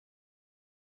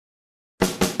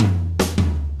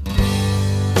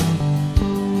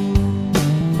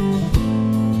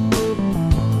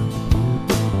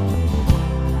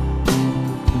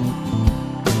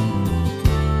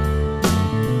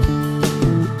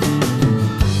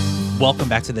Welcome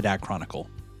back to the Dad Chronicle,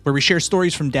 where we share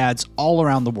stories from dads all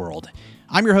around the world.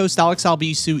 I'm your host, Alex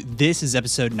Albisu. This is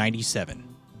episode 97.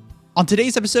 On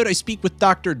today's episode, I speak with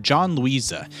Dr. John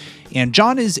Luiza. And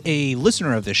John is a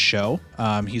listener of this show.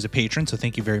 He's a patron, so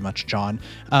thank you very much, John.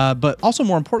 But also,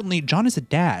 more importantly, John is a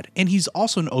dad, and he's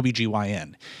also an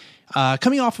OBGYN.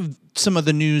 Coming off of some of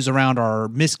the news around our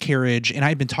miscarriage, and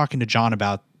I've been talking to John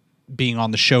about being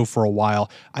on the show for a while,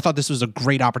 I thought this was a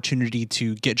great opportunity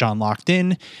to get John locked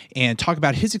in and talk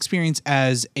about his experience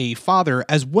as a father,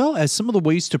 as well as some of the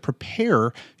ways to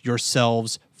prepare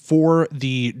yourselves for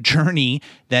the journey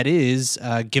that is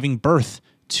giving birth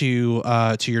to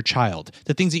your child.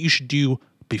 The things that you should do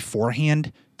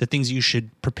beforehand, the things you should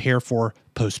prepare for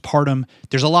postpartum.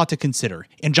 There's a lot to consider,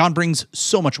 and John brings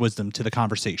so much wisdom to the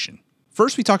conversation.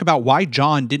 First, we talk about why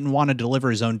John didn't want to deliver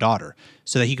his own daughter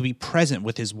so that he could be present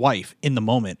with his wife in the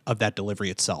moment of that delivery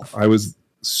itself. I was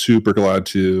super glad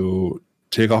to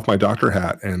take off my doctor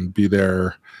hat and be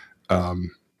there. Oh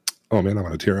man, I'm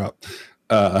going to tear up.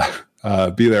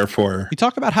 Be there for. We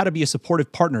talk about how to be a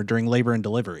supportive partner during labor and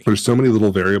delivery. There's so many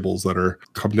little variables that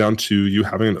come down to you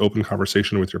having an open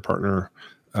conversation with your partner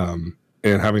and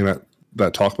having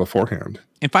that talk beforehand.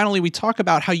 And finally, we talk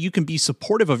about how you can be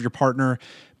supportive of your partner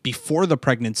before the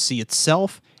pregnancy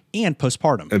itself and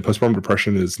postpartum. And postpartum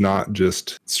depression is not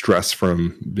just stress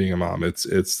from being a mom.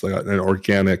 It's like an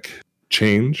organic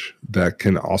change that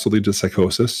can also lead to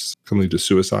psychosis, can lead to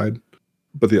suicide.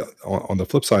 But on the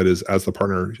flip side is, as the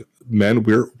partner, men,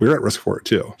 we're at risk for it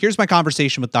too. Here's my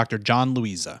conversation with Dr. John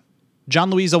Luiza. John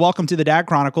Luiza, welcome to the Dad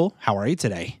Chronicle. How are you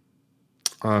today?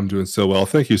 I'm doing so well.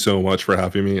 Thank you so much for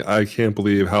having me. I can't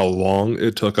believe how long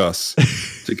it took us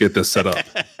to get this set up.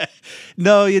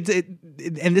 No, and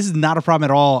this is not a problem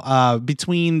at all.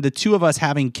 Between the two of us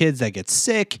having kids that get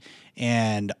sick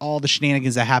and all the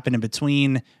shenanigans that happen in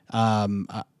between,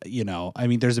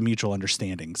 there's a mutual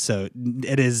understanding. So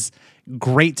it is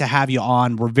great to have you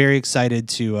on. We're very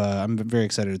excited I'm very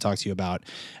excited to talk to you about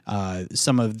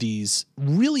some of these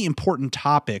really important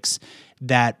topics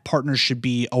that partners should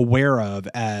be aware of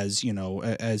as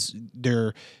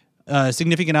their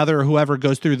significant other or whoever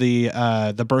goes through the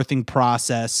birthing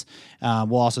process.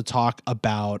 We'll also talk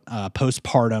about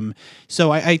postpartum.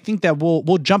 So I think that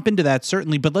we'll jump into that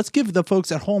certainly, but let's give the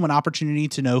folks at home an opportunity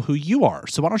to know who you are.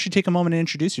 So why don't you take a moment and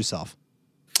introduce yourself?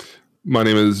 My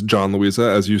name is John Luiza.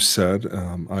 As you said,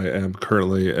 I am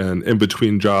currently an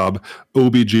in-between job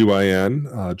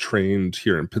OBGYN, trained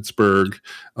here in Pittsburgh,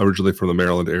 originally from the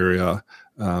Maryland area.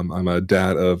 I'm a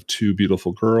dad of two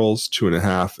beautiful girls,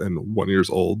 2.5 and 1 years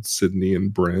old, Sydney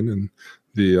and Bryn, and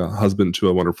the husband to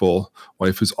a wonderful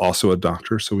wife who's also a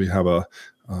doctor. So we have a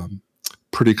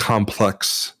pretty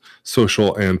complex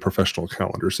social and professional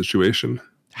calendar situation.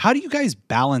 How do you guys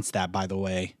balance that, by the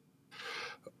way?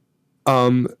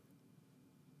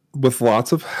 With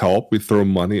lots of help. We throw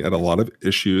money at a lot of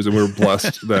issues, and we're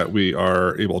blessed that we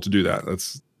are able to do that.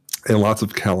 And lots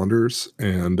of calendars,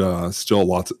 and still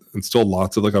lots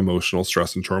of like emotional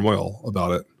stress and turmoil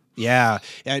about it. Yeah.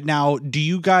 Now, do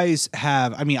you guys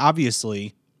have? I mean,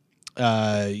 obviously,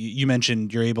 you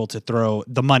mentioned you're able to throw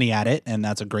the money at it, and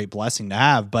that's a great blessing to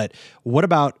have. But what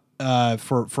about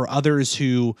for others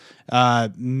who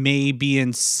may be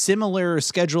in similar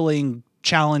scheduling,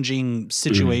 challenging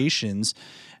situations?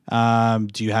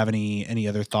 Do you have any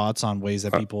other thoughts on ways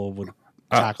that people would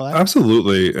tackle that?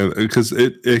 Absolutely, because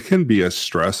it can be a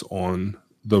stress on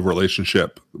the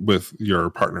relationship with your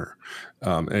partner,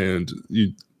 and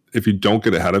if you don't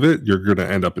get ahead of it, you're going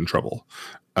to end up in trouble.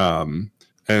 And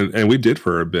we did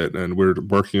for a bit, and we're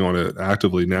working on it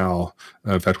actively now.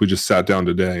 In fact, we just sat down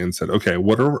today and said, okay,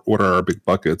 what are our big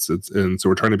buckets? And so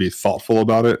we're trying to be thoughtful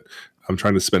about it. I'm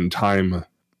trying to spend time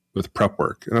with prep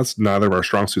work, and that's neither of our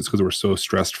strong suits because we're so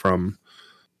stressed from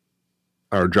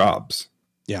our jobs.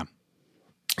 Yeah.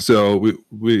 So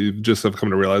we just have come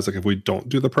to realize, like, if we don't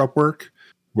do the prep work,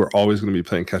 we're always going to be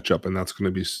playing catch up, and that's going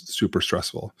to be super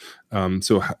stressful.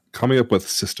 So coming up with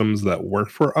systems that work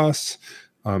for us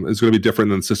is going to be different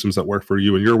than systems that work for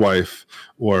you and your wife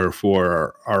or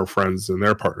for our friends and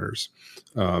their partners.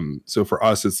 So for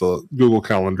us, it's the Google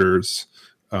calendars.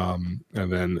 And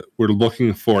then we're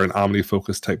looking for an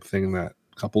OmniFocus type thing that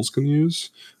couples can use.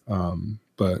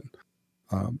 But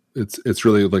it's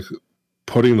really like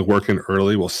putting the work in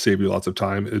early will save you lots of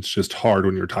time. It's just hard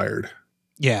when you're tired.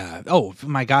 Yeah. Oh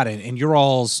my God. And your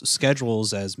all's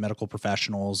schedules as medical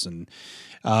professionals and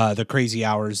the crazy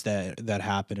hours that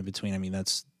happen in between. I mean,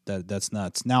 that's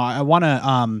nuts. Now I want to,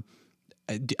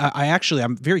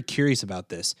 I'm very curious about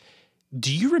this.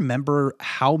 Do you remember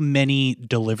how many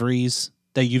deliveries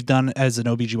that you've done as an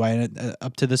OBGYN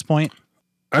up to this point?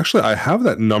 Actually, I have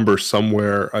that number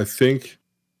somewhere. I think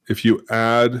if you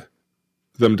add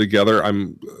them together,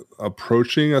 I'm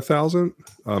approaching 1,000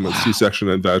 Wow. C-section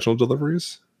and vaginal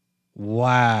deliveries.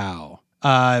 Wow.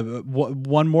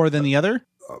 One more than the other?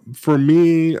 For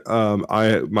me,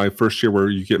 my first year where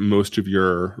you get most of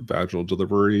your vaginal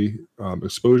delivery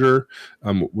exposure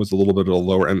was a little bit of a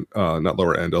lower end, not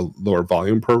lower end, a lower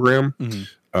volume program.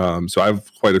 Mm-hmm. So I have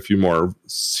quite a few more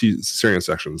cesarean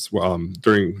sections.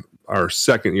 During our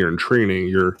second year in training,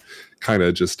 you're kind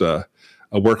of just a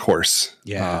workhorse.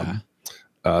 Yeah.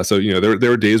 So there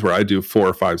were days where I do 4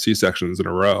 or 5 C-sections in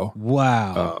a row.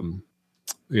 Wow.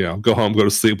 Go home, go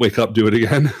to sleep, wake up, do it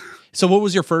again. So what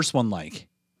was your first one like?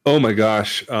 Oh my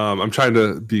gosh. I'm trying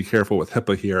to be careful with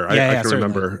HIPAA here. I Yeah, can certainly.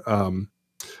 remember, I'm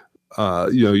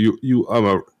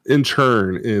a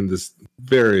intern in this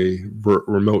very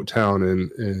remote town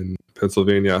in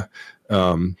Pennsylvania.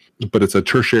 But it's a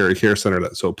tertiary care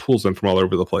center so it pulls in from all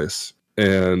over the place.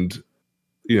 And,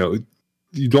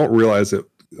 you don't realize it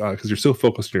because you're so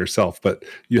focused on yourself, but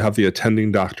you have the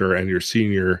attending doctor and your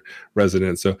senior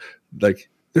resident. So like,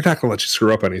 they're not going to let you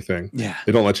screw up anything. Yeah.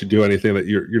 They don't let you do anything that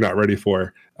you're not ready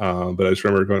for. But I just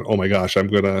remember going, oh my gosh, I'm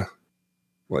going to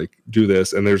like do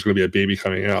this and there's going to be a baby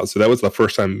coming out. So that was the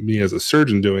first time me as a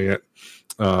surgeon doing it.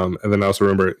 And then I also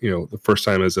remember, the first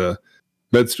time as a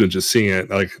med student just seeing it,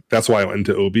 like that's why I went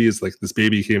into OB is like this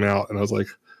baby came out and I was like,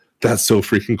 that's so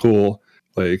freaking cool.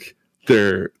 Like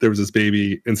there was this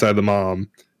baby inside the mom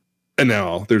and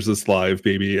now there's this live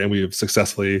baby and we have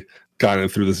successfully gotten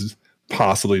through this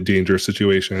possibly dangerous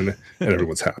situation and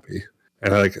everyone's happy.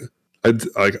 And I like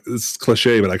it's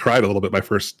cliche, but I cried a little bit my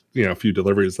first few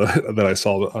deliveries that I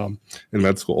saw in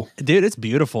med school. Dude, it's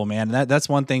beautiful, man. That's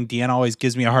one thing Deanna always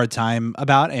gives me a hard time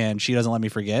about, and she doesn't let me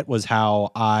forget, was how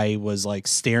I was like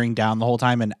staring down the whole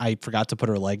time, and I forgot to put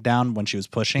her leg down when she was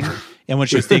pushing, and when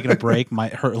she was taking a break,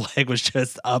 her leg was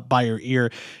just up by her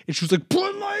ear, and she was like,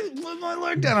 "Put my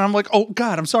leg down," and I'm like, "Oh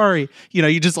God, I'm sorry."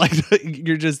 You just like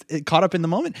you're just caught up in the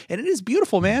moment, and it is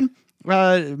beautiful, man.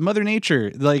 Mother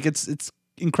Nature, like it's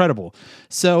incredible.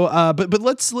 So, but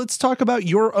let's talk about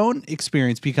your own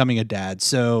experience becoming a dad.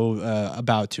 So,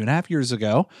 about 2.5 years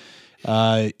ago,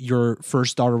 your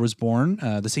first daughter was born.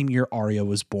 The same year Aria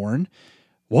was born.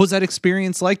 What was that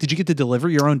experience like? Did you get to deliver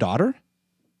your own daughter?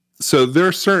 So there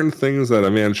are certain things that a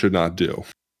man should not do.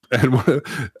 And one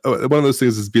of those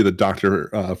things is be the doctor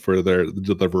for the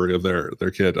delivery of their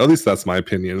kid. At least that's my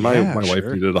opinion. My wife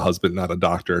needed a husband, not a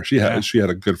doctor. She had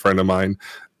a good friend of mine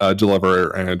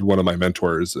deliver, and one of my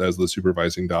mentors as the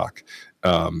supervising doc.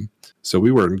 So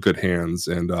we were in good hands,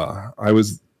 and I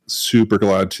was super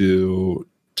glad to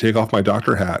take off my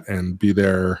doctor hat and be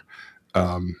there.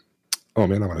 Oh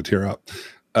man, I'm gonna tear up.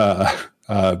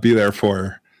 Be there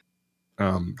for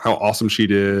how awesome she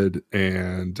did,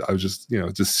 and I was just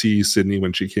just see Sydney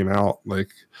when she came out. Like,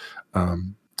 I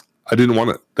didn't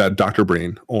want that doctor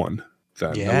brain on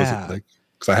then. Yeah, that wasn't like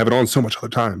because I have it on so much other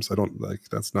times. I don't like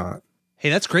that's not. Hey,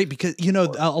 that's great because a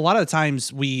lot of the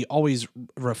times we always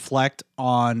reflect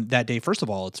on that day. First of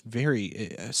all, it's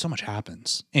very so much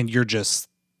happens, and you're just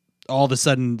all of a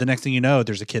sudden the next thing you know,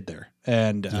 there's a kid there,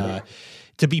 and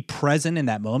to be present in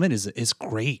that moment is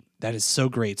great. That is so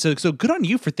great. So good on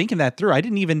you for thinking that through. I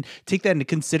didn't even take that into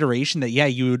consideration that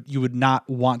you would not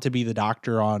want to be the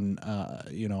doctor on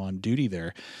on duty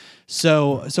there.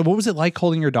 So what was it like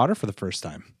holding your daughter for the first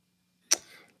time?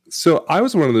 So I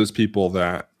was one of those people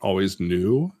that always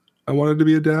knew I wanted to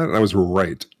be a dad, and I was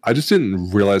right. I just didn't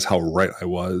realize how right I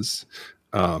was.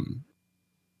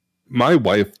 My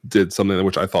wife did something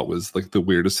which I thought was like the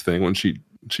weirdest thing when she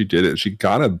did it. She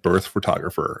got a birth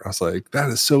photographer. I was like, that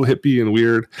is so hippie and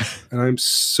weird. And I'm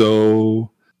so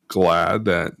glad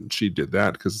that she did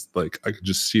that because like I could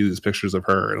just see these pictures of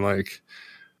her and like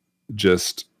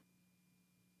just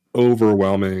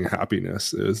overwhelming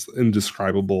happiness. It was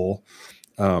indescribable.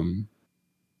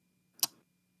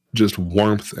 Just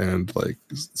warmth and like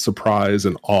surprise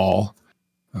and awe.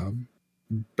 One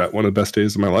of the best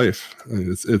days of my life.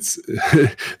 It's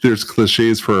there's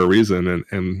cliches for a reason,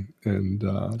 and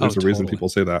there's a reason people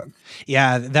say that.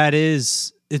 Yeah, that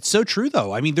is. It's so true,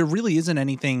 though. I mean, there really isn't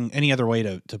any other way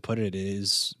to put it. It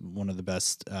is one of the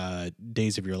best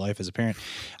days of your life as a parent.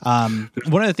 One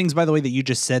of the things, by the way, that you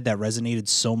just said that resonated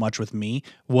so much with me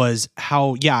was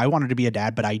how, I wanted to be a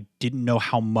dad, but I didn't know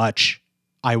how much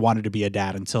I wanted to be a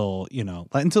dad until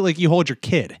like you hold your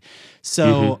kid.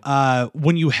 So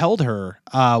when you held her,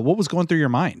 what was going through your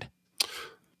mind?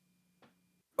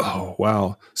 Oh,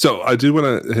 wow. So I do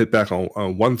want to hit back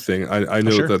on one thing. I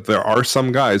know that there are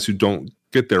some guys who don't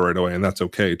get there right away, and that's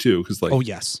okay too. Cause like, oh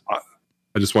yes,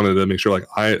 I just wanted to make sure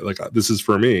this is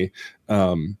for me.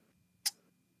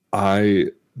 I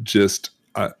just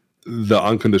the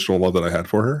unconditional love that I had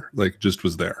for her, like, just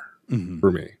was there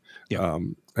for me. Yeah.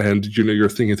 And you're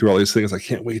thinking through all these things. I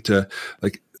can't wait to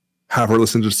like have her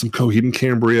listen to some Coheed and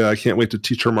Cambria. I can't wait to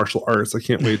teach her martial arts. I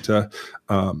can't wait to,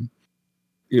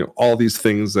 all these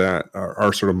things that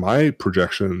are sort of my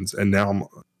projections. And now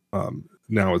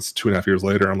it's 2.5 years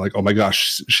later. I'm like, oh my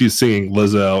gosh, she's singing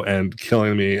Lizzo and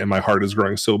killing me, and my heart is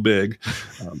growing so big.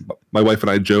 My wife and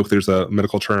I joke there's a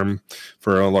medical term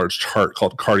for a large heart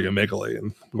called cardiomegaly,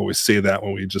 and we always say that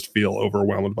when we just feel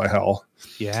overwhelmed by how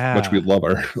much we love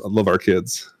our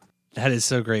kids. That is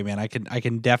so great, man. I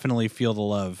can definitely feel the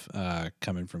love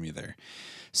coming from you there.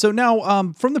 So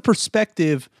now, from the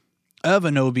perspective of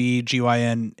an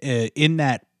OB/GYN in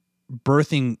that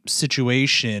birthing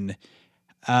situation,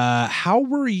 how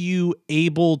were you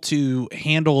able to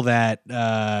handle that?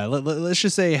 Let's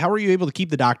just say, how were you able to keep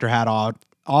the doctor hat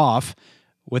off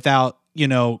without,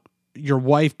 your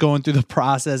wife going through the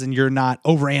process and you're not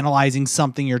overanalyzing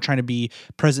something, you're trying to be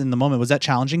present in the moment? Was that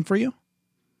challenging for you?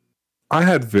 I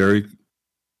had very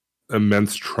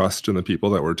immense trust in the people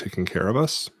that were taking care of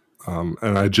us.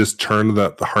 And I just turned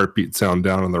the heartbeat sound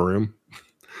down in the room.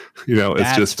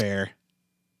 It's just fair.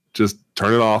 Just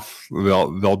turn it off.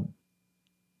 They'll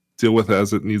deal with it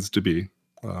as it needs to be.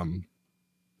 I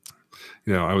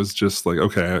was just like,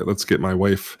 okay, let's get my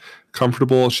wife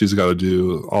comfortable. She's got to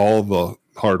do all the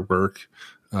hard work.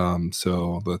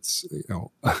 So let's,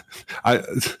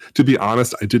 to be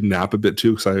honest, I did nap a bit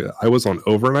too, because I was on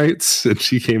overnights, and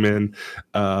she came in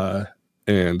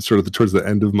and sort of towards the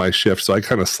end of my shift. So I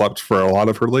kind of slept for a lot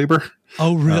of her labor.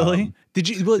 Oh, really? Did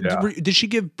she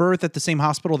give birth at the same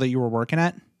hospital that you were working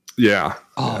at? Yeah.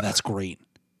 Oh, yeah. That's great.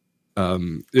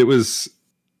 It was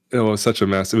such a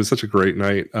mess. It was such a great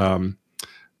night.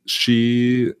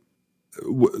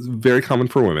 Very common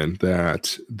for women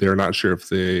that they're not sure if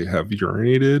they have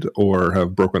urinated or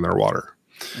have broken their water.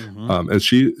 Mm-hmm. And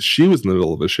she was in the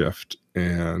middle of a shift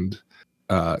and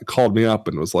called me up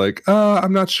and was like,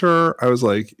 I'm not sure. I was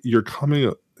like, you're going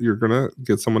to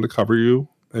get someone to cover you,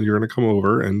 and you're going to come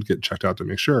over and get checked out to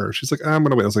make sure. She's like, I'm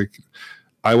going to wait. I was like,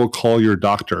 I will call your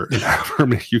doctor and have her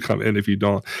make you come in if you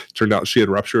don't. Turned out she had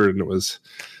ruptured, and it was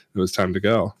time to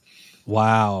go.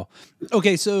 Wow.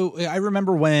 Okay, so I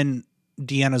remember when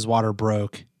Deanna's water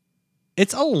broke.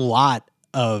 It's a lot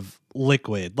of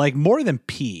liquid, like more than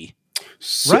pee,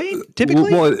 right?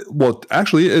 Typically? Well,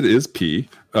 actually, it is pee.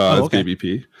 It's baby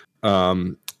pee.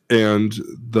 And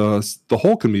the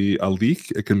hole can be a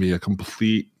leak. It can be a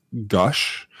complete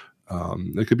gush.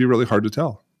 It could be really hard to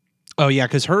tell. Oh yeah,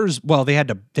 because hers. Well, they had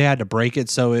to break it,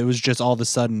 so it was just all of a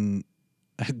sudden.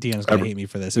 Deanna's gonna hate me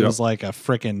for this. It was like a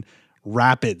freaking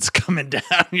rapids coming down.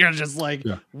 You're just like,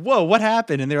 whoa, what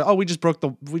happened? And they're, we just broke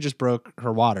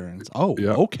her water. And it's,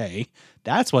 okay,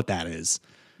 that's what that is.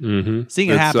 Mm-hmm. Seeing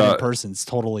it happen in person is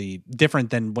totally different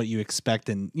than what you expect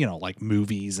in like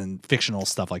movies and fictional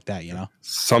stuff like that.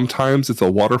 Sometimes it's a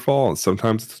waterfall, and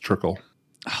sometimes it's a trickle.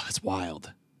 Oh, that's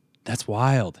wild. That's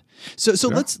wild. So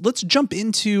let's jump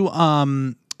into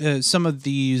some of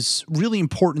these really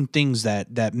important things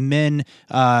that men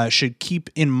should keep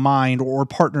in mind, or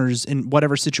partners in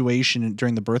whatever situation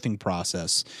during the birthing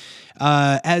process.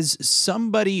 As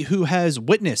somebody who has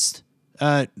witnessed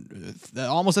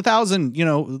almost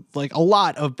 1,000, like a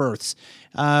lot of births,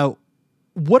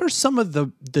 what are some of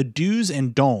the do's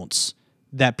and don'ts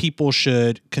that people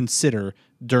should consider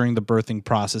during the birthing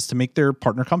process to make their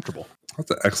partner comfortable? That's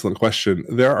an excellent question.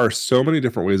 There are so many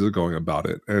different ways of going about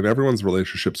it, and everyone's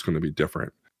relationship is going to be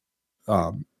different.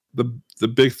 The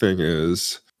big thing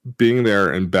is being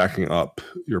there and backing up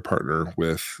your partner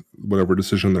with whatever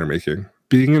decision they're making.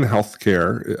 Being in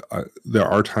healthcare, there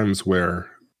are times where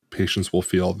patients will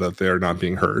feel that they're not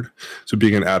being heard. So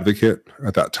being an advocate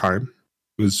at that time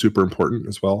is super important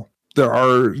as well. There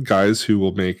are guys who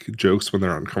will make jokes when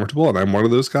they're uncomfortable, and I'm one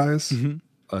of those guys. Mm-hmm.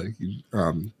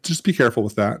 Just be careful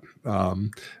with that.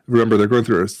 Remember, they're going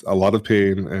through a lot of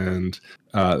pain, and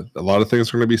a lot of things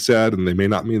are going to be said, and they may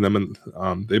not mean them,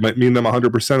 and they might mean them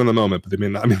 100% in the moment, but they may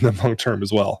not mean them long term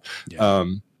as well. Yeah.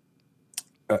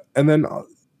 And then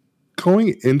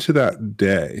going into that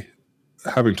day,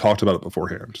 having talked about it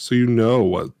beforehand, so you know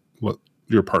what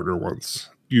your partner wants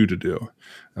you to do,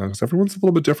 because everyone's a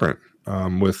little bit different.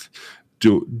 With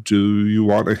do you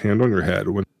want a hand on your head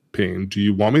when pain? Do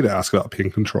you want me to ask about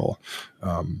pain control?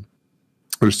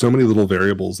 There's so many little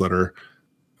variables that are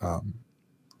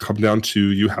come down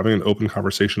to you having an open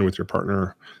conversation with your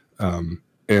partner, and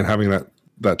having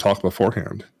that talk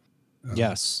beforehand.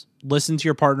 Yes. Listen to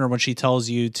your partner when she tells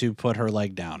you to put her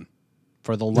leg down,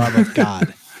 for the love of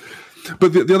God.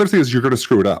 But the other thing is you're going to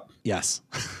screw it up. Yes.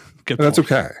 Good. And that's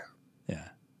okay.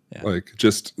 Yeah. Like,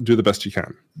 just do the best you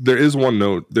can. There is one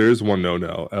no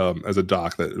as a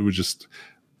doc that it was just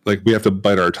like, we have to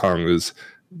bite our tongue is,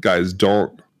 guys,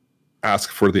 don't ask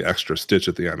for the extra stitch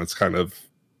at the end. It's kind of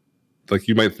like,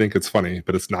 you might think it's funny,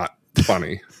 but it's not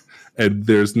funny. And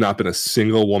there's not been a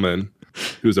single woman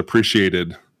who's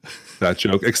appreciated that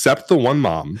joke, except the one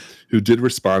mom who did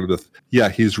respond with, yeah,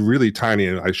 he's really tiny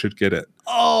and I should get it.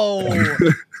 Oh,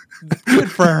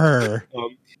 good for her.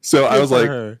 So Good I was for like,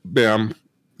 her. bam,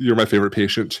 you're my favorite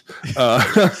patient.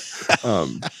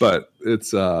 But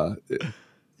it's,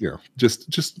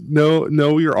 just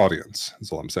know your audience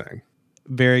is all I'm saying.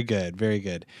 Very good. Very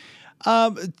good.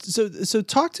 So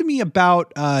talk to me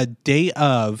about day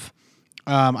of.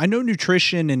 I know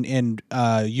nutrition and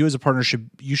you as a partnership,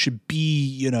 you should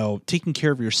be, taking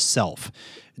care of yourself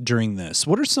during this.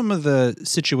 What are some of the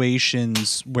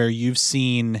situations where you've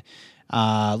seen,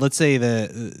 let's say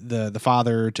the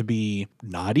father to be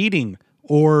not eating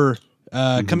or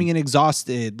coming in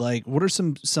exhausted? Like, what are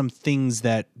some things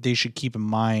that they should keep in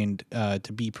mind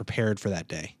to be prepared for that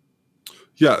day?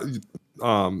 Yeah.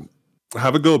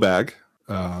 Have a go bag.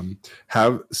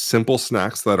 Have simple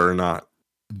snacks that are not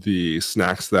the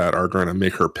snacks that are going to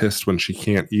make her pissed when she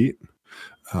can't eat.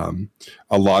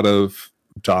 A lot of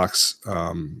docs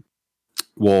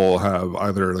will have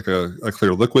either like a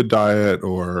clear liquid diet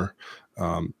or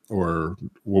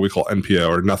what we call NPO,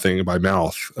 or nothing by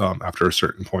mouth, after a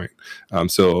certain point.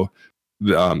 So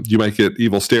you might get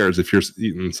evil stares if you're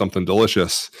eating something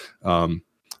delicious.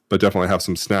 But definitely have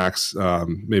some snacks.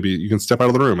 Maybe you can step out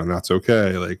of the room and that's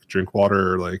okay. Like, drink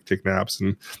water, like take naps.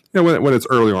 And when it's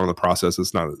early on in the process,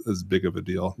 it's not as big of a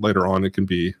deal. Later on, it can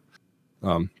be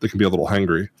a little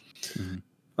hangry.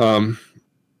 Mm-hmm.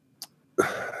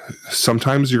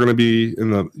 Sometimes you're going to be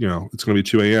it's going to be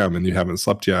 2 a.m. and you haven't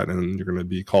slept yet and you're going to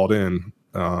be called in.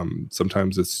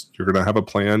 Sometimes you're going to have a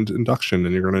planned induction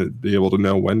and you're going to be able to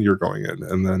know when you're going in.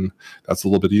 And then that's a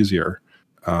little bit easier.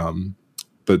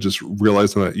 But just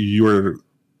realizing that you are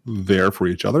there for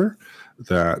each other,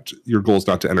 that your goal is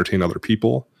not to entertain other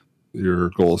people. Your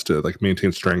goal is to like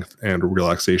maintain strength and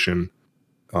relaxation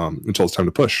until it's time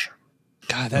to push.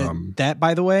 God, that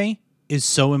by the way is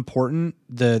so important.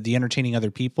 The entertaining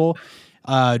other people,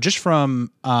 just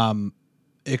from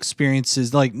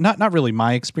experiences, like not really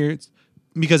my experience,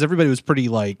 because everybody was pretty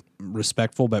like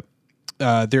respectful, but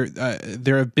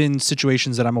there have been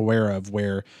situations that I'm aware of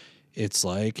where it's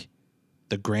like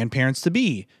the grandparents to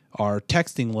be are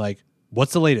texting like,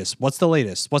 what's the latest? What's the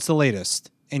latest? What's the latest?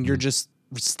 And you're just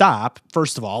stop.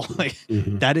 First of all, like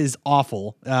that is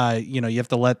awful. You have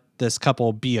to let this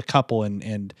couple be a couple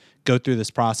and go through this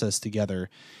process together.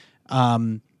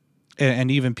 And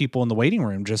even people in the waiting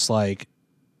room, just like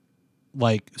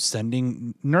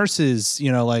sending nurses,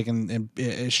 and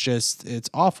it's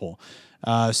awful.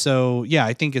 So yeah,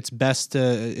 I think it's best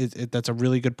to, that's a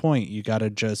really good point. You got to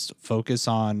just focus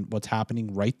on what's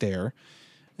happening right there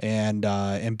and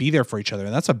be there for each other.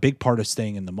 And that's a big part of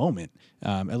staying in the moment.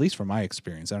 At least from my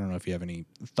experience. I don't know if you have any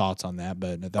thoughts on that,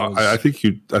 but that was, I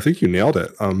think you nailed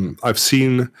it.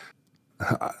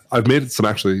 I've made some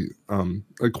actually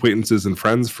acquaintances and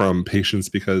friends from patients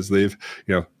because they've,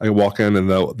 I walk in and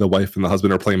the wife and the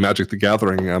husband are playing Magic the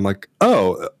Gathering. And I'm like,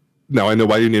 oh, now I know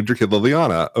why you named your kid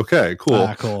Liliana. Okay,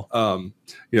 cool. Cool.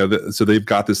 So they've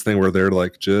got this thing where they're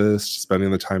like just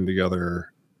spending the time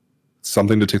together,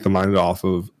 something to take the mind off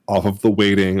of the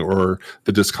waiting or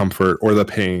the discomfort or the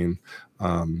pain.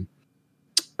 And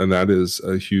that is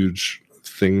a huge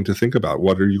thing to think about.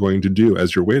 What are you going to do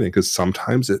as you're waiting? Because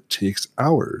sometimes it takes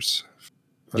hours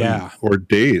or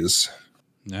days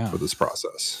for this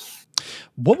process.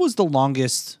 What was the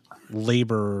longest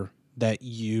labor that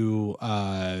you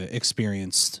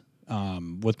experienced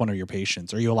with one of your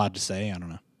patients? Are you allowed to say? I don't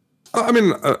know. I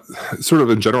mean, sort of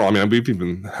in general. I mean, we've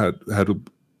even had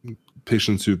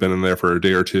patients who've been in there for a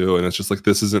day or two, and it's just like,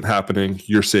 this isn't happening.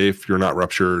 You're safe. You're not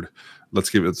ruptured. Let's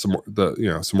give it some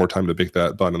more time to bake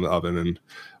that bun in the oven, and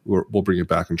we'll bring it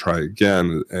back and try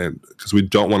again. And because we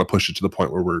don't want to push it to the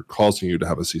point where we're causing you to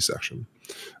have a C-section.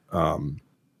 I've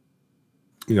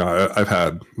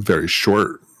had very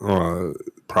short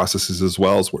processes as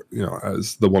well, as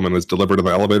as the woman is delivered in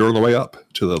the elevator on the way up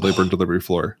to the labor and delivery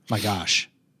floor. My gosh.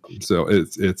 So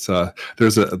it's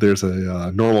there's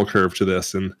a normal curve to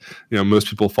this, and most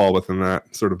people fall within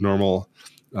that sort of normal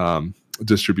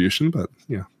distribution, but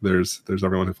there's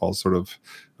everyone who falls sort of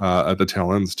at the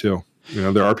tail ends too.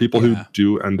 There are people who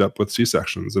do end up with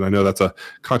C-sections, and I know that's a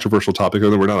controversial topic,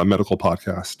 and we're not a medical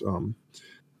podcast.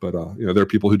 But there are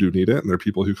people who do need it, and there are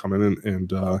people who come in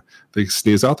and they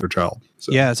sneeze out their child.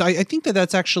 So. Yeah, so I think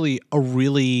that's actually a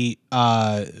really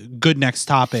good next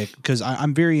topic, because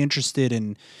I'm very interested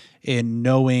in in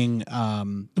knowing,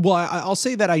 well, I'll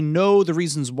say that I know the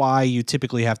reasons why you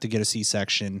typically have to get a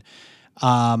C-section.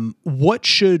 What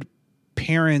should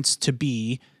parents to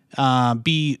be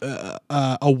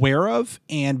aware of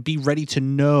and be ready to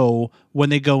know when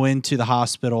they go into the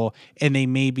hospital and they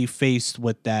may be faced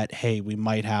with that, hey, we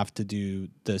might have to do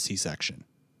the C-section?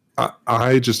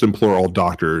 I just implore all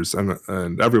doctors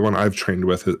and everyone I've trained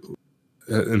with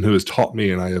and who has taught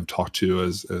me and I have talked to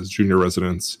as junior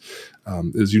residents,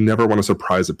 is you never want to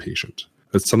surprise a patient.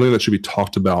 It's something that should be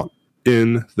talked about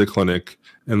in the clinic,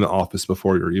 in the office,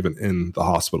 before you're even in the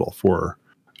hospital for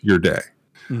your day.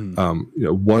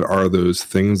 What are those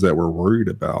things that we're worried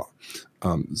about?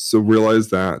 So realize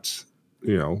that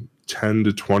 10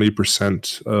 to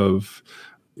 20% of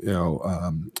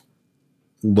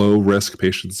low risk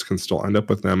patients can still end up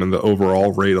with them, and the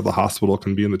overall rate of the hospital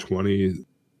can be in the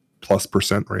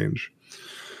 20+% range.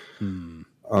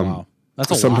 Wow,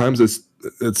 that's a sometimes lot.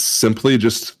 it's simply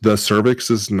just the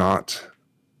cervix is not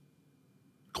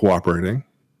cooperating,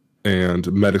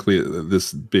 and medically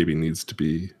this baby needs to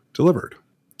be delivered.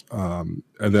 And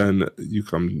then you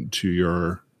come to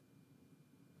your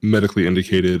medically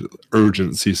indicated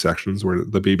urgent C-sections where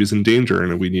the baby's in danger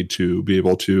and we need to be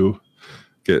able to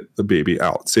get the baby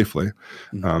out safely.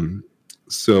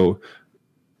 So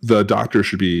the doctor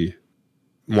should be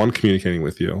communicating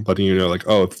with you, letting you know, like,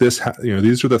 oh, if this,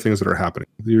 these are the things that are happening.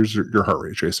 Here's your heart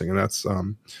rate tracing, and that's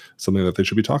something that they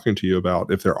should be talking to you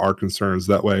about if there are concerns.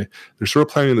 That way, they're sort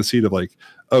of planting the seed of like,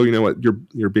 oh, you know what,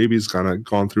 your baby's kind of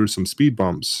gone through some speed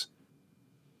bumps.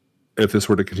 If this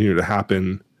were to continue to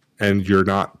happen, and you're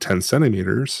not 10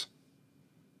 centimeters,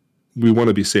 we want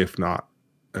to be safe, not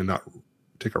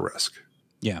take a risk.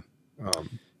 Yeah.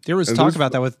 There was talk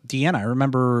about that with Deanna. I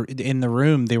remember in the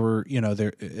room they were,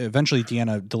 eventually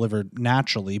Deanna delivered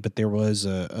naturally, but there was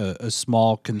a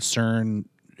small concern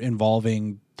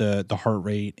involving the heart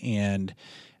rate and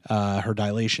her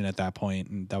dilation at that point,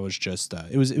 and that was just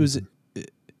it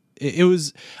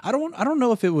was I don't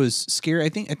know if it was scary. I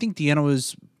think Deanna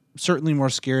was certainly more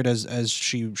scared as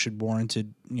she should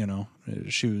warranted.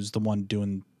 She was the one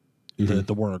doing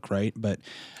the work, right? But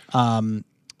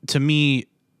to me,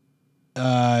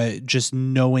 just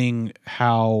knowing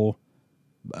how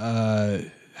I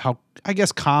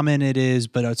guess common it is,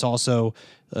 but it's also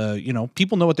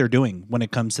people know what they're doing when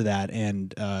it comes to that,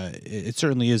 and it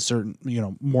certainly is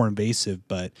more invasive.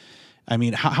 But I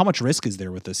mean, how much risk is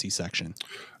there with a C-section?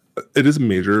 It is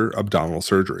major abdominal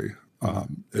surgery.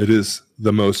 It is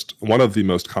one of the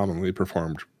most commonly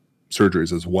performed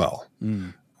surgeries as well.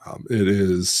 It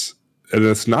is, and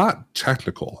it's not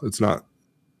technical. It's not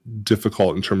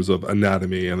difficult in terms of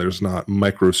anatomy, and there's not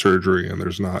microsurgery, and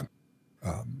there's not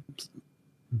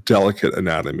delicate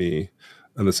anatomy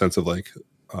in the sense of like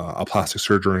a plastic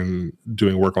surgeon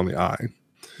doing work on the eye.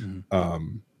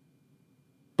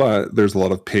 But there's a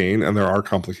lot of pain, and there are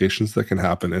complications that can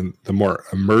happen. And the more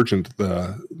emergent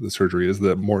the surgery is,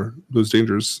 the more those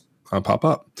dangers pop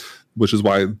up, which is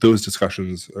why those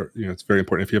discussions are, it's very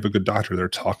important. If you have a good doctor, they're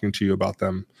talking to you about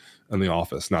them in the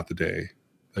office, not the day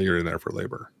that you're in there for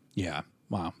labor. Yeah.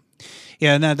 Wow.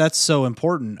 Yeah. And that's so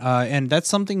important. And that's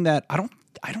something that I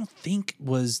don't think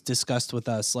was discussed with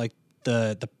us. Like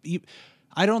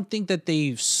I don't think that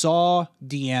they saw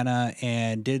Deanna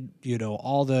and did,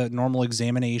 all the normal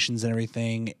examinations and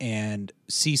everything, and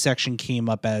C-section came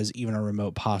up as even a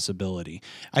remote possibility.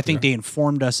 I think they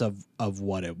informed us of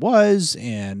what it was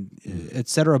and et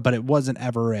cetera, but it wasn't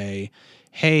ever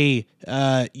hey,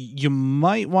 you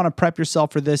might want to prep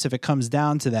yourself for this if it comes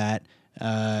down to that,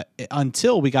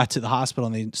 until we got to the hospital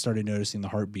and they started noticing the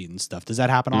heartbeat and stuff. Does that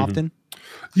happen often?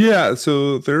 Yeah,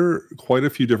 so there are quite a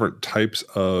few different types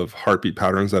of heartbeat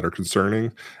patterns that are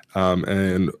concerning,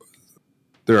 and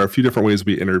there are a few different ways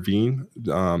we intervene,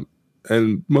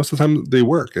 and most of the time they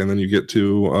work. And then you get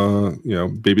to,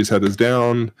 baby's head is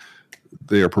down,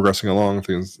 they are progressing along,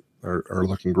 things are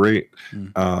looking great,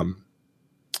 and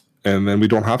then we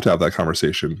don't have to have that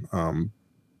conversation.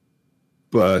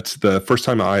 But the first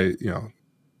time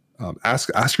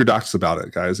ask your docs about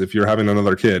it, guys. If you're having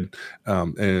another kid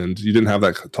and you didn't have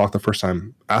that talk the first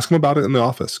time, ask them about it in the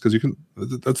office, because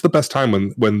that's the best time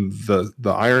when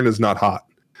the iron is not hot,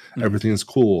 everything is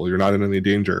cool, you're not in any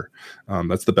danger.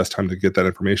 That's the best time to get that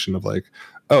information of like,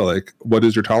 oh, like, what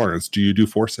is your tolerance? Do you do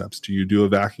forceps? Do you do a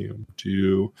vacuum?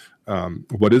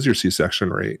 What is your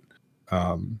C-section rate?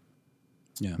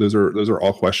 Those are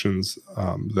all questions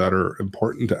that are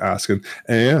important to ask,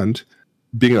 and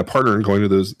being a partner and going to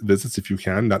those visits if you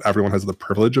can. Not everyone has the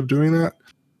privilege of doing that.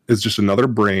 It's just another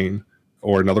brain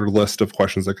or another list of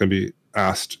questions that can be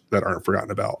asked that aren't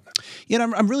forgotten about. Yeah,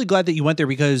 and I'm really glad that you went there,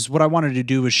 because what I wanted to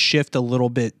do was shift a little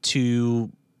bit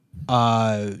to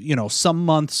some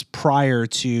months prior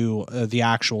to the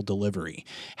actual delivery,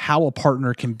 how a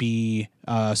partner can be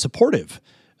supportive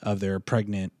of their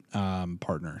pregnant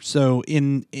partner. So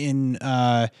in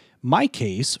my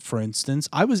case, for instance,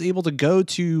 I was able to go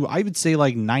to, I would say,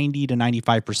 like 90 to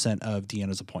 95% of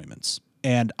Deanna's appointments.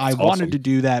 And I wanted to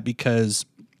do that because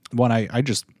I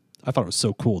thought it was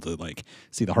so cool to like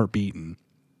see the heartbeat and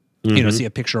see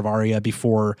a picture of Aria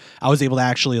before I was able to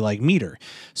actually like meet her.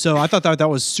 So I thought that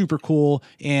was super cool.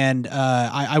 And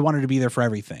I wanted to be there for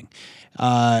everything.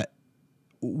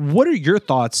 What are your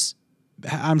thoughts?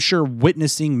 I'm sure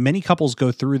witnessing many couples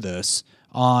go through this,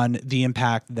 on the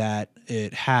impact that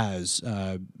it has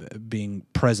being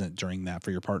present during that for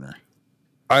your partner.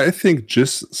 I think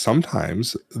just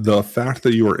sometimes the fact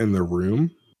that you are in the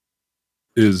room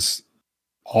is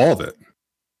all of it,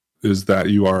 is that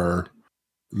you are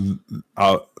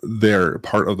out there,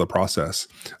 part of the process.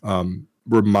 Some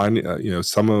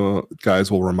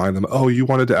guys will remind them, oh, you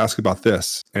wanted to ask about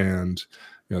this. And,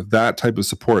 that type of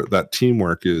support, that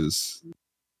teamwork is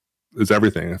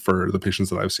everything for the patients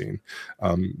that I've seen.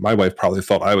 My wife probably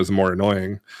thought I was more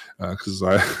annoying because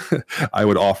I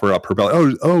would offer up her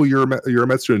belly. Oh, you're a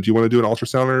med student. Do you want to do an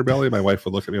ultrasound on your belly? My wife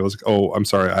would look at me. I was like, oh, I'm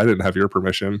sorry, I didn't have your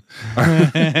permission.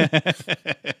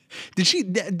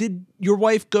 Did your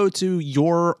wife go to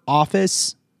your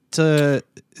office to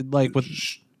like with?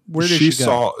 Where did she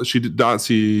go? She did not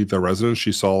see the residents.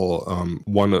 She saw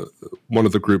one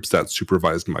of the groups that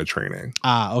supervised my training.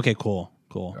 Okay, cool.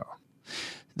 Yeah.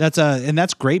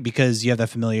 That's great, because you have that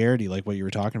familiarity, like what you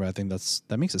were talking about. I think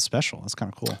that makes it special. That's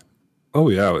kind of cool. Oh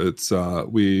yeah, it's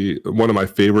one of my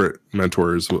favorite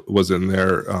mentors was in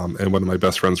there, and one of my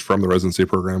best friends from the residency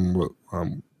program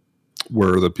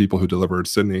were the people who delivered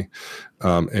Sydney,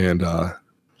 the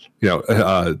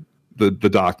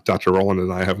doc, Dr. Rowland,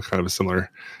 and I have kind of a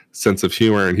similar sense of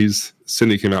humor, and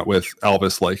Sydney came out with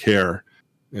Elvis-like hair.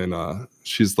 And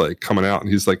she's like coming out, and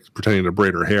he's like pretending to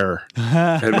braid her hair,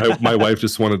 and my wife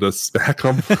just wanted to smack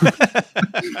him.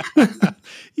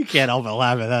 You can't help but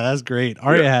laugh at that. That's great.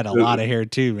 Aria had a lot of hair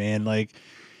too, man. Like,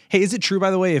 hey, is it true,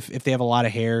 by the way, if they have a lot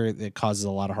of hair, it causes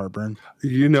a lot of heartburn?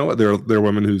 There are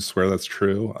women who swear that's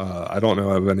true. I don't know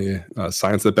of any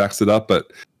science that backs it up,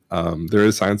 but there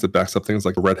is science that backs up things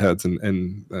like redheads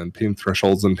and pain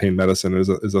thresholds and pain medicine is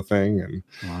a thing. And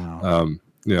wow.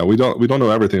 We don't know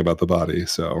everything about the body.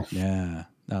 So yeah,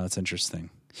 no, that's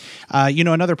interesting.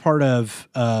 Another part of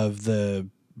the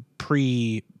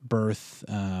pre-birth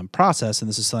process, and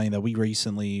this is something that we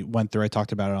recently went through, I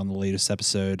talked about it on the latest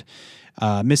episode,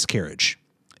 miscarriage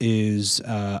is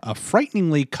a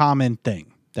frighteningly common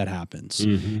thing that happens.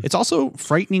 Mm-hmm. It's also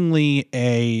frighteningly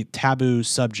a taboo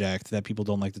subject that people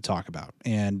don't like to talk about.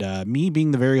 And me being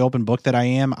the very open book that I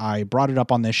am, I brought it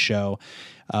up on this show,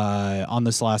 on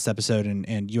this last episode,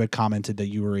 and you had commented that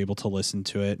you were able to listen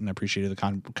to it, and I appreciated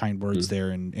the kind words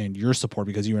there and your support,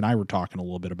 because you and I were talking a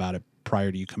little bit about it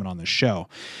prior to you coming on this show.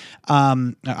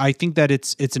 I think that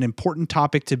it's an important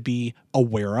topic to be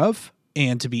aware of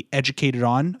and to be educated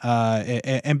on,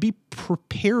 and be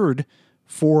prepared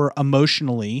for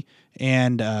emotionally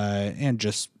and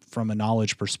just from a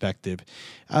knowledge perspective.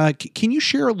 Can you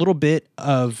share a little bit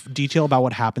of detail about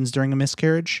what happens during a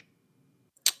miscarriage?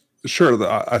 Sure.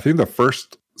 I think the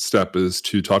first step is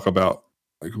to talk about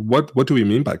like what do we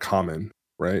mean by common,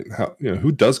 right? How,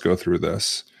 who does go through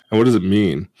this, and what does it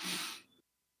mean?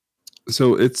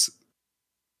 So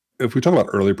if we talk about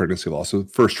early pregnancy loss, so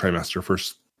first trimester,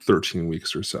 first 13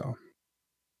 weeks or so,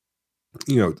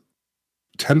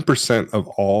 10% of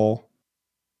all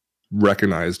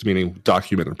recognized, meaning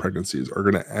documented pregnancies, are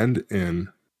going to end in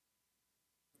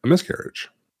a miscarriage.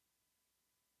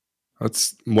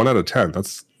 That's 1 out of 10.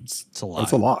 That's a lot.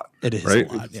 That's a lot. It is right?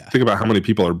 A lot. Yeah. Think about how many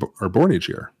people are born each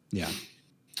year. Yeah.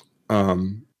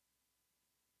 And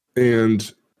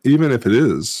even if it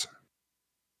is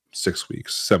 6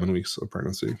 weeks, 7 weeks of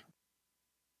pregnancy,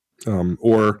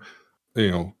 or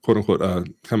quote unquote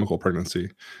chemical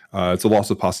pregnancy, it's a loss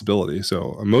of possibility.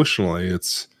 So emotionally,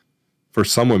 it's, for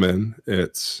some women,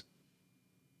 it's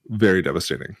very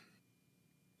devastating.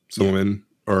 Some women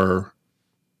are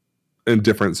in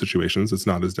different situations. It's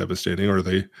not as devastating, or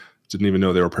they didn't even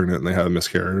know they were pregnant and they had a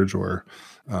miscarriage, or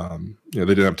they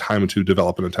didn't have time to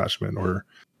develop an attachment, or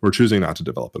were choosing not to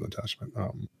develop an attachment.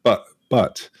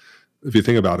 But if you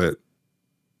think about it,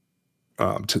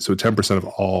 so 10% of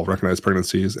all recognized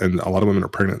pregnancies, and a lot of women are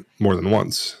pregnant more than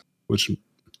once, which,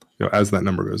 as that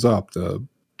number goes up, the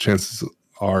chances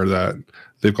are that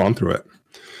they've gone through it.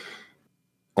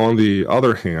 on the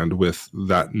other hand, with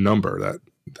that number,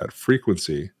 that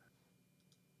frequency,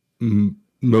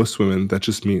 most women,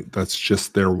 that's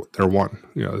just their one.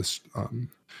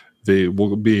 They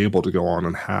will be able to go on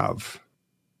and have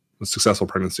a successful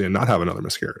pregnancy and not have another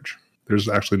miscarriage. There's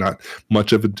actually not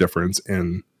much of a difference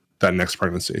in that next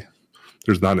pregnancy.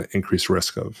 There's not an increased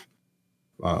risk of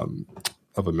a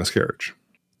miscarriage.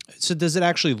 So does it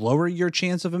actually lower your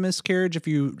chance of a miscarriage if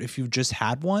you've just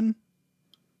had one?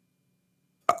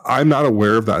 I'm not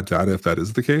aware of that data if that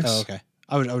is the case. Oh, okay.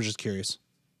 I was just curious.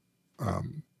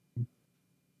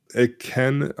 It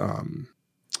can, I'm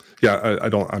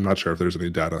not sure if there's any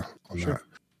data on that.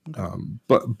 Okay.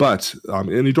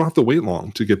 And you don't have to wait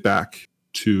long to get back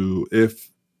to if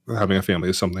having a family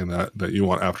is something that you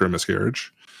want after a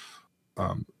miscarriage.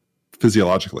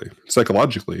 Physiologically,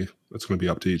 psychologically, it's going to be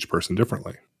up to each person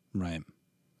differently. Right.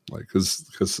 Like,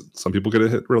 because some people get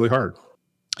hit really hard.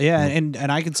 Yeah. And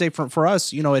I can say for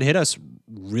us, it hit us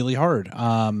really hard.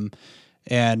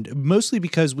 And mostly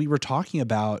because we were talking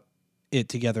about it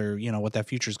together, what that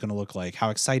future is going to look like, how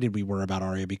excited we were about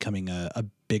Aria becoming a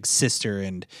big sister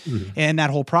and that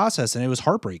whole process. And it was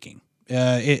heartbreaking.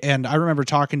 And I remember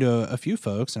talking to a few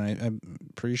folks, and I'm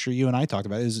pretty sure you and I talked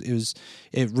about it.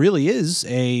 It really is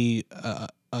a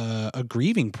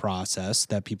grieving process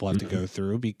that people have to go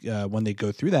through when they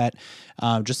go through that.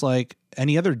 Just like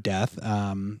any other death,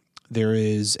 there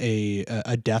is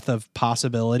a death of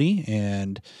possibility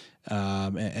and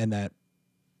that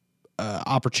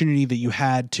opportunity that you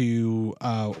had to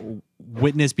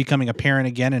witness becoming a parent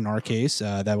again. In our case,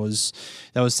 that was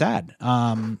sad.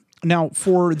 Now,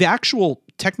 for the actual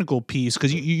technical piece,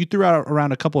 because you threw out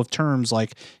around a couple of terms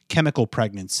like chemical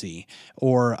pregnancy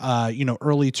or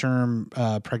early term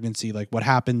pregnancy, like what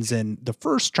happens in the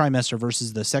first trimester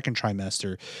versus the second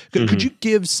trimester. Could you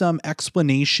give some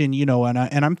explanation?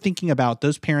 And I'm thinking about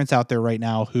those parents out there right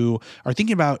now who are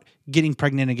thinking about getting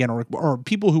pregnant again, or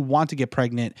people who want to get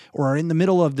pregnant or are in the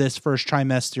middle of this first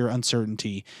trimester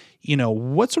uncertainty.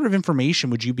 What sort of information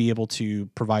would you be able to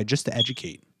provide just to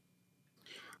educate?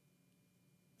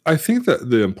 I think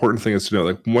that the important thing is to know,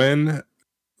 like,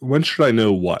 when should I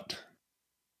know what?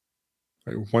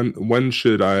 Like, when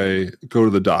should I go to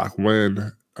the doc?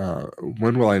 When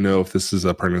will I know if this is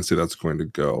a pregnancy that's going to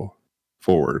go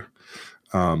forward?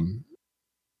 So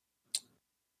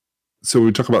when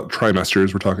we talk about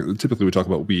trimesters, typically we talk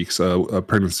about weeks. A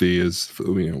pregnancy is,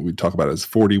 we talk about it as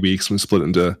 40 weeks and we split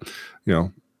into,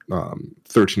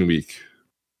 13-week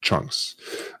chunks.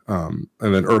 And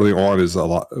then early on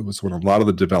was when a lot of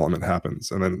the development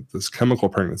happens. And then this chemical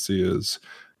pregnancy is,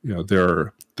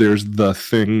 there's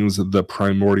the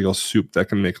primordial soup that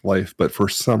can make life, but for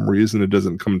some reason it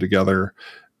doesn't come together,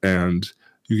 and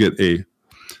you get a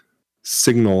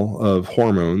signal of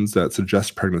hormones that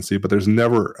suggest pregnancy, but there's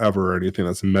never ever anything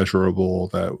that's measurable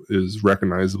that is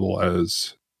recognizable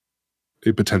as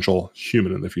a potential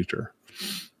human in the future.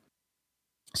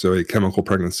 So a chemical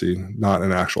pregnancy, not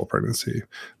an actual pregnancy,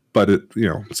 but it,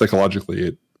 psychologically,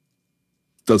 it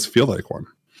does feel like one,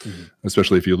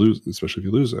 especially if you lose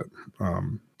it.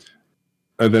 And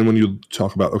then when you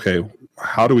talk about, okay,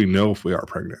 how do we know if we are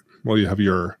pregnant? Well, you have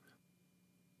your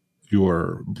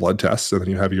blood tests, and then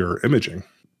you have your imaging.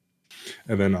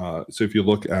 And then, so if you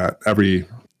look at, every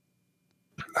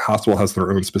hospital has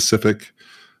their own specific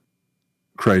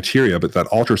criteria, but that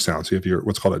ultrasound, so you have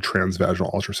what's called a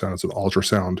transvaginal ultrasound. It's an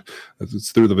ultrasound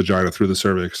that's through the vagina, through the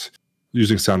cervix,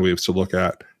 using sound waves to look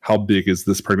at how big is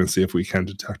this pregnancy if we can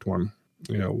detect one.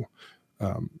 And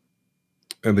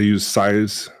they use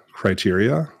size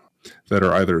criteria that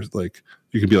are either like,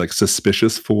 you can be like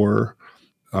suspicious for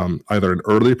either an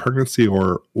early pregnancy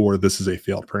or this is a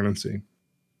failed pregnancy.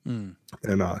 And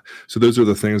so those are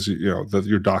the things that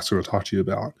your doc's going to talk to you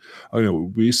about.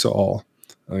 We saw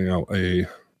a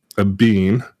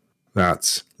bean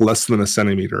that's less than a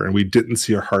centimeter and we didn't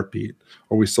see a heartbeat,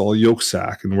 or we saw a yolk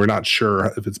sac and we're not sure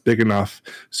if it's big enough,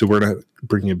 so we're going to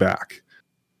bring you back.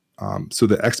 So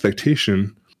the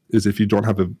expectation is, if you don't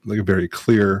have a very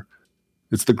clear,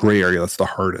 it's the gray area that's the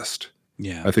hardest.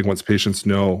 Yeah. I think once patients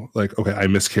know, like, okay, I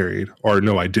miscarried, or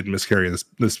no, I didn't miscarry, this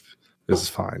is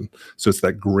fine. So it's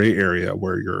that gray area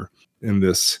where you're in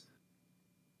this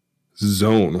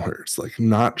zone where it's like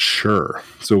not sure.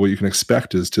 So what you can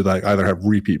expect is to either have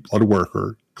repeat blood work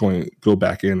or go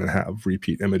back in and have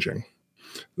repeat imaging,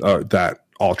 that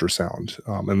ultrasound.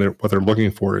 And what they're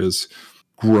looking for is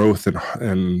growth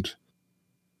and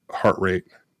heart rate.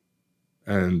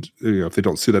 And if they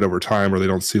don't see that over time, or they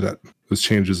don't see those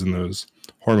changes in those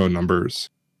hormone numbers,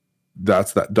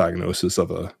 that's that diagnosis of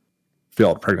a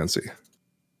failed pregnancy.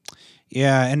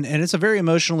 Yeah, and it's a very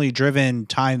emotionally driven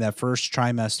time, that first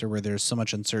trimester, where there's so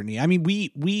much uncertainty. I mean,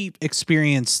 we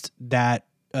experienced that.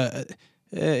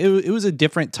 It was a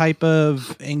different type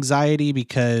of anxiety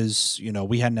because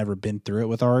we had never been through it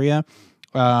with Aria,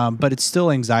 but it's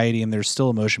still anxiety and there's still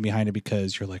emotion behind it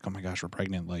because you're like, oh my gosh, we're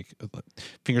pregnant. Like,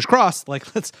 fingers crossed.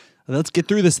 Like, let's get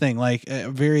through this thing. Like,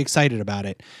 very excited about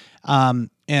it.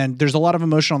 And there's a lot of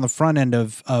emotion on the front end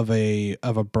of a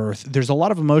birth. There's a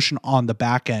lot of emotion on the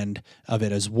back end of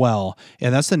it as well.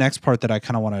 And that's the next part that I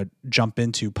kind of want to jump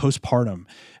into: postpartum.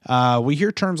 We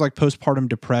hear terms like postpartum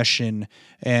depression,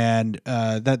 and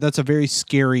that's a very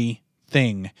scary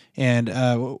thing. And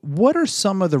what are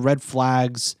some of the red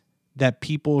flags that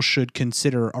people should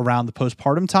consider around the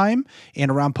postpartum time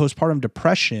and around postpartum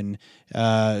depression,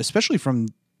 especially from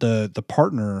the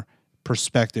partner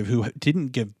perspective who didn't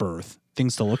give birth?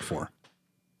 Things to look for.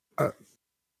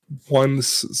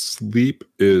 Sleep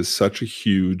is such a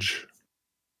huge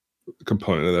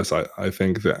component of this. I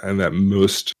think that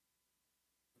most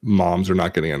moms are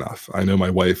not getting enough. I know my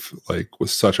wife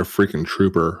was such a freaking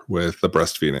trooper with the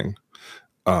breastfeeding.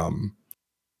 And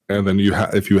then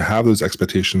if you have those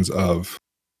expectations of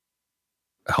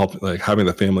help, like having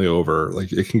the family over,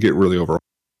 like it can get really overwhelming.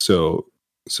 So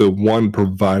one,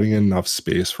 providing enough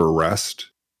space for rest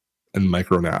and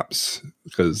micro naps,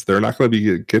 because they're not going to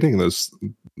be getting those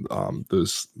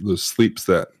sleeps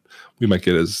that we might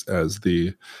get as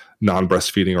the non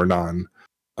breastfeeding or non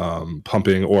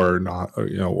pumping or not,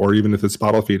 or even if it's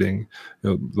bottle feeding,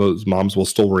 those moms will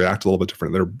still react a little bit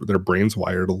different. Their brain's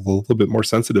wired a little bit more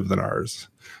sensitive than ours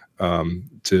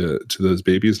to those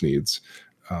babies' needs.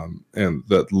 And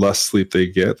the less sleep they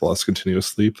get, the less continuous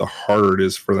sleep, the harder it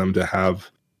is for them to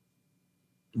have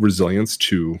resilience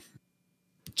to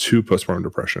postpartum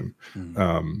depression.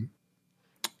 And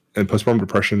postpartum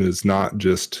depression is not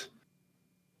just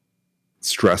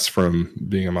stress from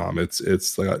being a mom.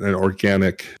 It's like an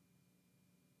organic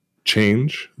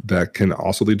change that can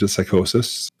also lead to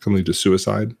psychosis, can lead to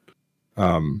suicide,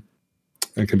 and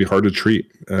can be hard to treat.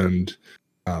 And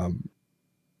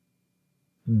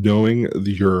knowing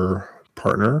your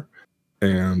partner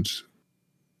and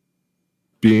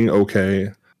being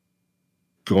okay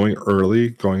going early,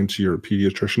 going to your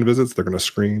pediatrician visits, they're going to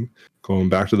screen, going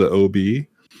back to the OB,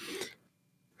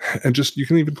 and just, you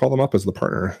can even call them up as the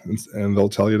partner and they'll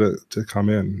tell you to come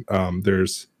in.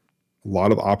 There's a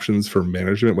lot of options for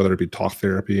management, whether it be talk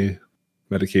therapy,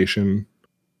 medication,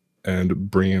 and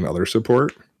bring in other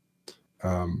support.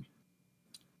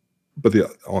 But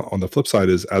on the flip side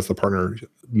is, as the partner,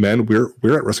 men,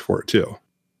 we're at risk for it too.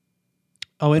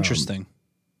 Oh, interesting.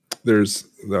 There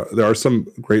are some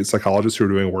great psychologists who are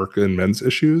doing work in men's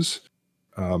issues.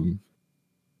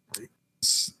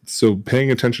 So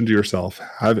paying attention to yourself,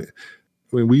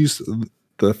 we use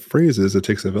the phrase is, it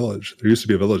takes a village. There used to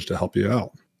be a village to help you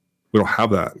out. We don't have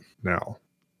that now.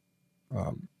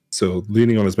 So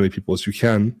leaning on as many people as you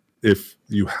can, if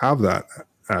you have that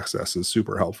access, is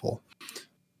super helpful.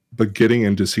 But getting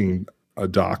into seeing a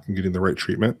doc and getting the right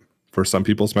treatment, for some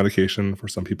people it's medication, for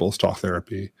some people it's talk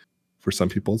therapy, for some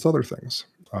people it's other things.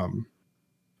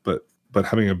 But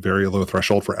having a very low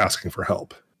threshold for asking for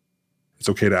help. It's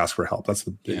okay to ask for help. That's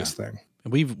the biggest thing.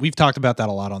 We've talked about that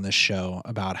a lot on this show,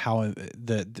 about how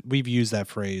we've used that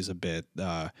phrase a bit.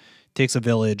 Takes a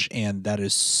village, and that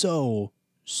is so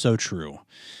true.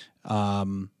 I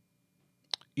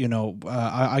kind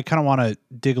of want to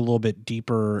dig a little bit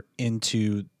deeper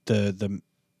into the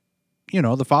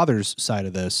father's side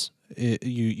of this.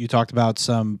 You talked about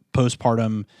some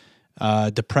postpartum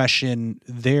depression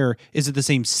there. Is it the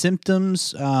same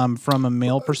symptoms from a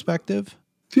male perspective?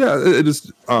 Yeah, it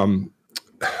is.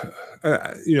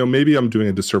 Maybe I'm doing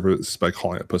a disservice by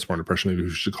calling it postpartum depression. Maybe we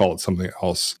should call it something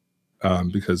else,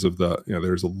 because of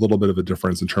there's a little bit of a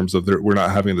difference in terms of we're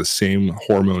not having the same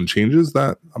hormone changes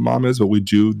that a mom is, but we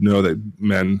do know that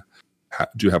men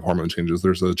do have hormone changes.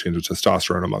 There's a change of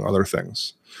testosterone, among other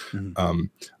things. Mm-hmm.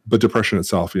 But depression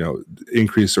itself,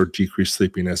 increase or decrease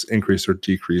sleepiness, increase or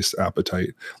decrease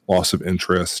appetite, loss of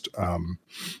interest,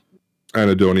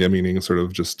 anhedonia, meaning sort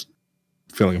of just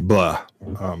feeling blah.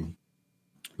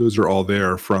 Those are all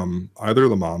there from either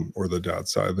the mom or the dad's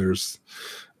side. There's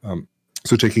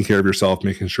so taking care of yourself,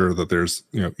 making sure that there's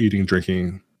eating,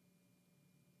 drinking,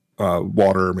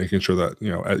 water, making sure that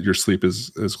your sleep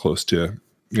is as close to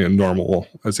normal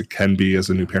as it can be as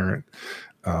a new parent.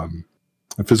 And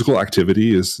physical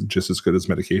activity is just as good as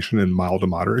medication in mild to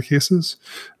moderate cases.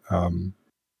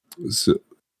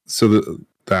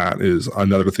 That is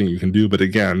another thing you can do. But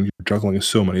again, you're juggling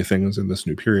so many things in this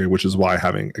new period, which is why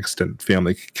having extended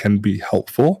family can be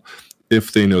helpful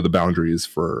if they know the boundaries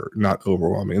for not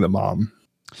overwhelming the mom.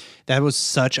 That was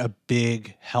such a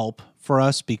big help for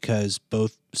us because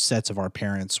both sets of our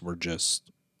parents were just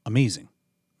amazing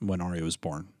when Ari was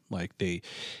born. Like they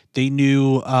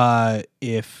knew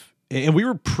if, and we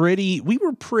were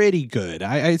pretty good.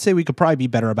 I'd say we could probably be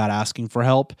better about asking for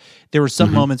help. There were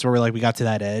some moments where we got to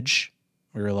that edge.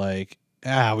 We were like,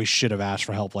 we should have asked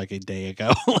for help like a day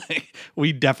ago. Like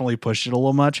we definitely pushed it a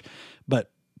little much,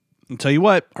 but I'll tell you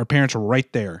what, our parents are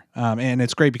right there. And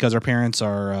it's great because our parents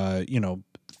are,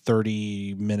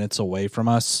 30 minutes away from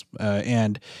us.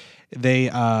 And they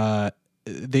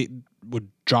would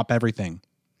drop everything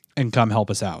and come help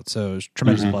us out. So it was a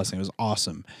tremendous blessing. It was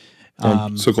awesome.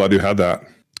 I'm so glad you had that.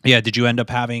 Yeah. Did you end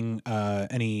up having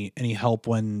any help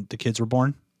when the kids were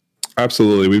born?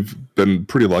 Absolutely. We've been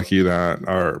pretty lucky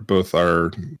that both our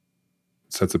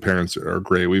sets of parents are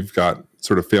great. We've got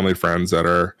sort of family friends that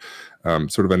are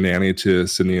sort of a nanny to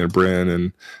Sydney and Bryn,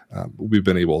 and we've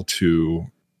been able to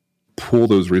pool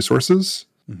those resources,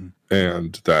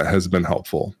 and that has been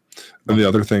helpful. And the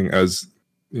other thing, as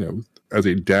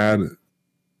a dad,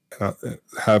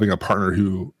 having a partner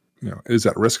who is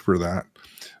at risk for that,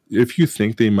 if you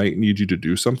think they might need you to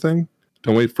do something,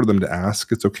 don't wait for them to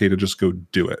ask. It's okay to just go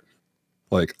do it.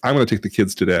 Like, I'm going to take the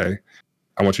kids today.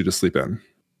 I want you to sleep in.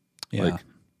 Yeah.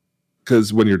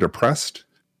 Because when you're depressed,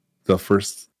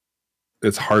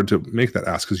 it's hard to make that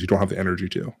ask because you don't have the energy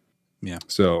to. Yeah.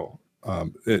 So,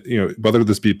 whether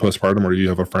this be postpartum or you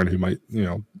have a friend who might, be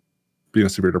in a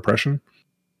severe depression,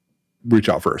 reach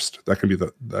out first. That can be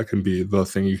the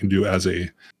thing you can do as a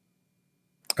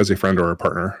friend or a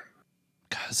partner.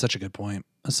 God, that's such a good point.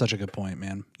 That's such a good point,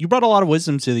 man. You brought a lot of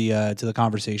wisdom to the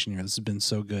conversation here. This has been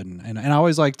so good, and I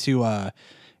always like to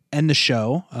end the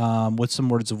show with some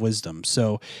words of wisdom.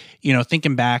 So,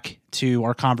 thinking back to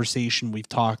our conversation, we've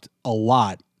talked a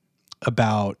lot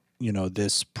about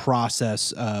this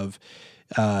process of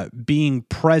being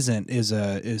present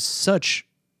is such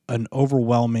an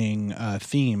overwhelming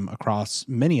theme across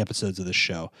many episodes of this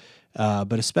show.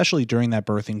 But especially during that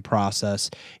birthing process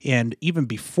and even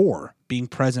before, being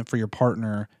present for your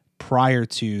partner prior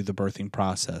to the birthing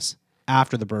process,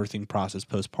 after the birthing process,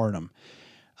 postpartum.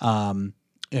 And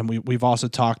we've also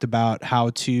talked about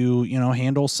how to,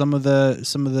 handle some of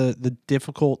the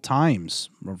difficult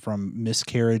times, from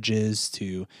miscarriages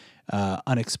to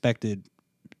unexpected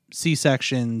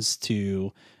C-sections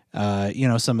to,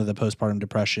 some of the postpartum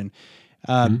depression.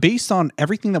 Based on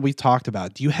everything that we've talked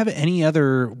about, do you have any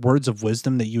other words of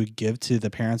wisdom that you would give to the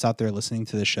parents out there listening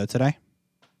to the show today?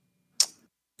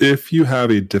 If you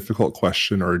have a difficult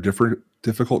question or a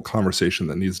difficult conversation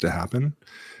that needs to happen,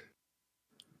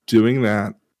 doing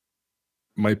that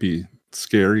might be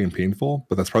scary and painful,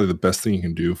 but that's probably the best thing you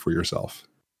can do for yourself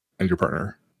and your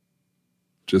partner.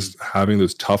 Just having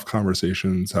those tough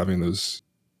conversations, having those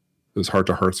heart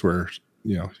to hearts where,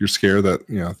 you're scared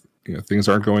that, things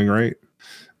aren't going right.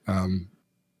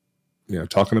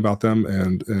 Talking about them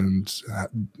and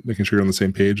making sure you're on the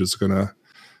same page is going to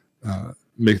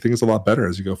make things a lot better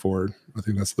as you go forward. I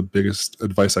think that's the biggest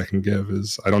advice I can give.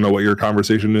 Is I don't know what your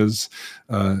conversation is,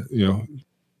 the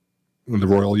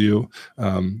royal you.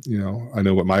 I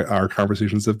know what our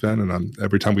conversations have been, and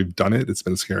every time we've done it, it's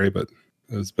been scary, but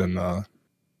it's been a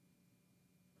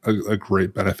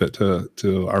great benefit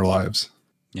to our lives.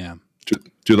 Yeah.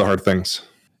 Do the hard things.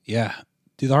 Yeah.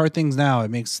 Do the hard things now. It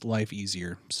makes life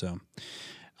easier. So,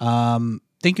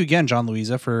 thank you again, John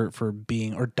Luiza, for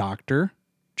being, or Dr.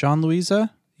 John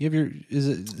Luiza. You have is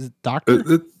it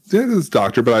doctor? It's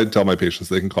doctor, but I tell my patients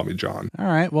they can call me John. All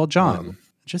right. Well, John,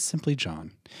 just simply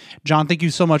John. John, thank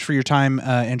you so much for your time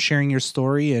and sharing your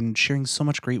story and sharing so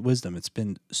much great wisdom. It's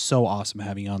been so awesome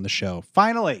having you on the show.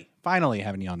 Finally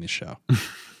having you on this show.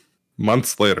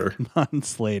 Months later.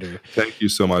 Thank you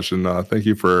so much. And thank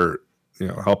you for,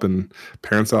 helping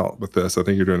parents out with this. I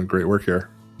think you're doing great work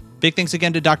here. Big thanks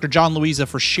again to Dr. John Luiza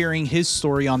for sharing his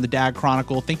story on the Dad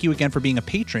Chronicle. Thank you again for being a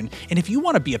patron. And if you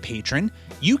want to be a patron,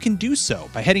 you can do so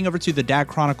by heading over to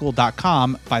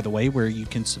thedadchronicle.com, by the way, where you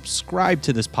can subscribe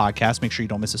to this podcast. Make sure you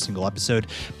don't miss a single episode.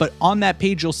 But on that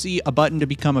page, you'll see a button to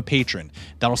become a patron.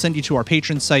 That'll send you to our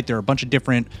patron site. There are a bunch of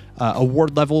different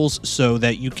award levels so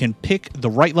that you can pick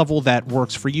the right level that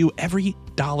works for you. Every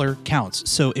dollar counts.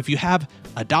 So if you have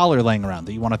 $1 laying around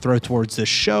that you want to throw towards this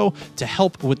show to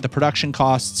help with the production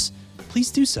costs, please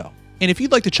do so. And if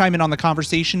you'd like to chime in on the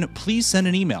conversation, please send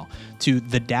an email to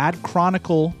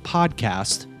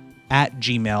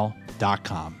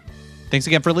thedadchroniclepodcast@gmail.com. Thanks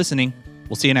again for listening.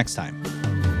 We'll see you next time.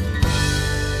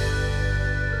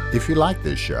 If you like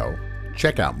this show,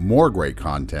 check out more great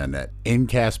content at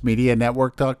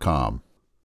incastmedianetwork.com.